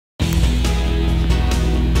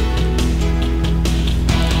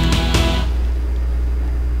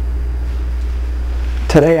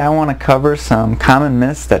Today I want to cover some common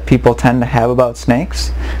myths that people tend to have about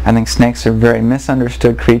snakes. I think snakes are very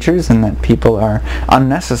misunderstood creatures and that people are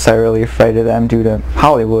unnecessarily afraid of them due to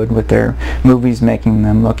Hollywood with their movies making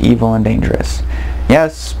them look evil and dangerous.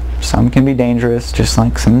 Yes, some can be dangerous, just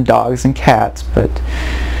like some dogs and cats, but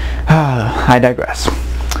I digress.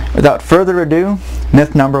 Without further ado,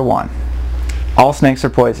 myth number 1. All snakes are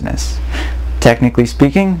poisonous. Technically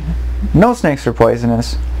speaking, no snakes are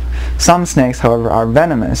poisonous. Some snakes, however, are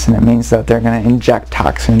venomous, and it means that they're going to inject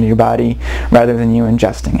toxin into your body rather than you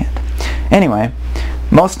ingesting it. Anyway,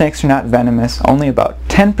 most snakes are not venomous, only about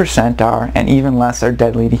 10% are, and even less are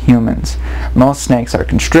deadly to humans. Most snakes are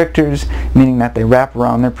constrictors, meaning that they wrap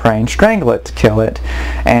around their prey and strangle it to kill it.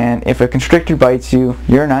 And if a constrictor bites you,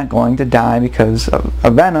 you're not going to die because of a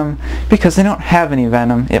venom, because they don't have any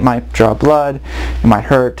venom. It might draw blood, it might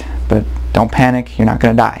hurt, but don't panic, you're not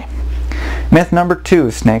going to die. Myth number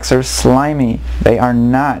 2, snakes are slimy. They are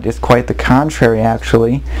not. It's quite the contrary,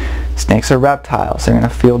 actually. Snakes are reptiles. They're going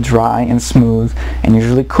to feel dry and smooth and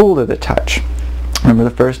usually cool to the touch. Remember the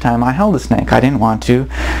first time I held a snake? I didn't want to.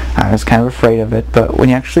 I was kind of afraid of it, but when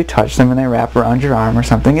you actually touch them and they wrap around your arm or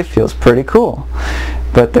something, it feels pretty cool.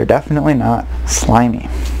 But they're definitely not slimy.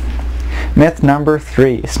 Myth number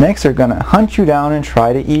 3, snakes are going to hunt you down and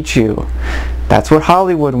try to eat you. That's what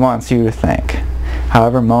Hollywood wants you to think.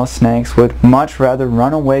 However, most snakes would much rather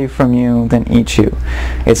run away from you than eat you.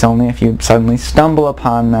 It's only if you suddenly stumble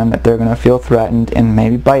upon them that they're going to feel threatened and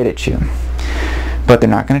maybe bite at you. But they're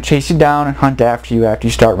not going to chase you down and hunt after you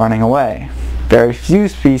start running away. Very few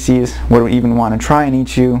species would even want to try and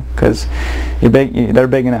eat you because they're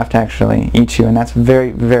big enough to actually eat you, and that's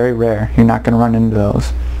very, very rare. You're not going to run into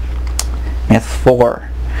those. Myth 4.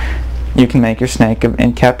 You can make your snake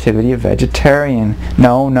in captivity a vegetarian.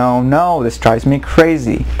 No, no, no, this drives me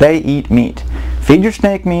crazy. They eat meat. Feed your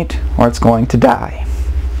snake meat or it's going to die.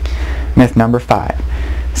 Myth number 5.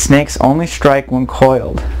 Snakes only strike when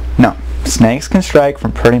coiled. No, snakes can strike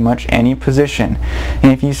from pretty much any position.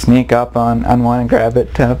 And if you sneak up on one and grab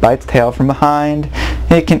it by its tail from behind,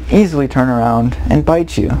 it can easily turn around and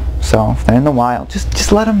bite you. So if they're in the wild,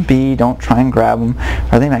 just let them be. Don't try and grab them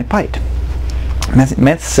or they might bite.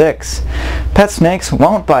 Myth 6. Pet snakes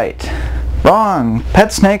won't bite. Wrong.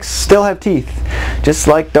 Pet snakes still have teeth, just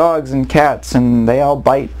like dogs and cats, and they all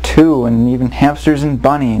bite too, and even hamsters and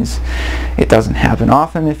bunnies. It doesn't happen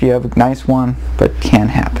often if you have a nice one, but can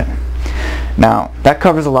happen. Now, that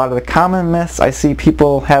covers a lot of the common myths I see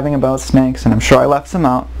people having about snakes, and I'm sure I left some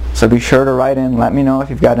out, so be sure to write in. Let me know if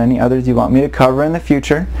you've got any others you want me to cover in the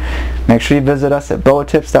future. Make sure you visit us at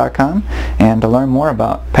boatips.com and to learn more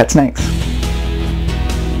about pet snakes.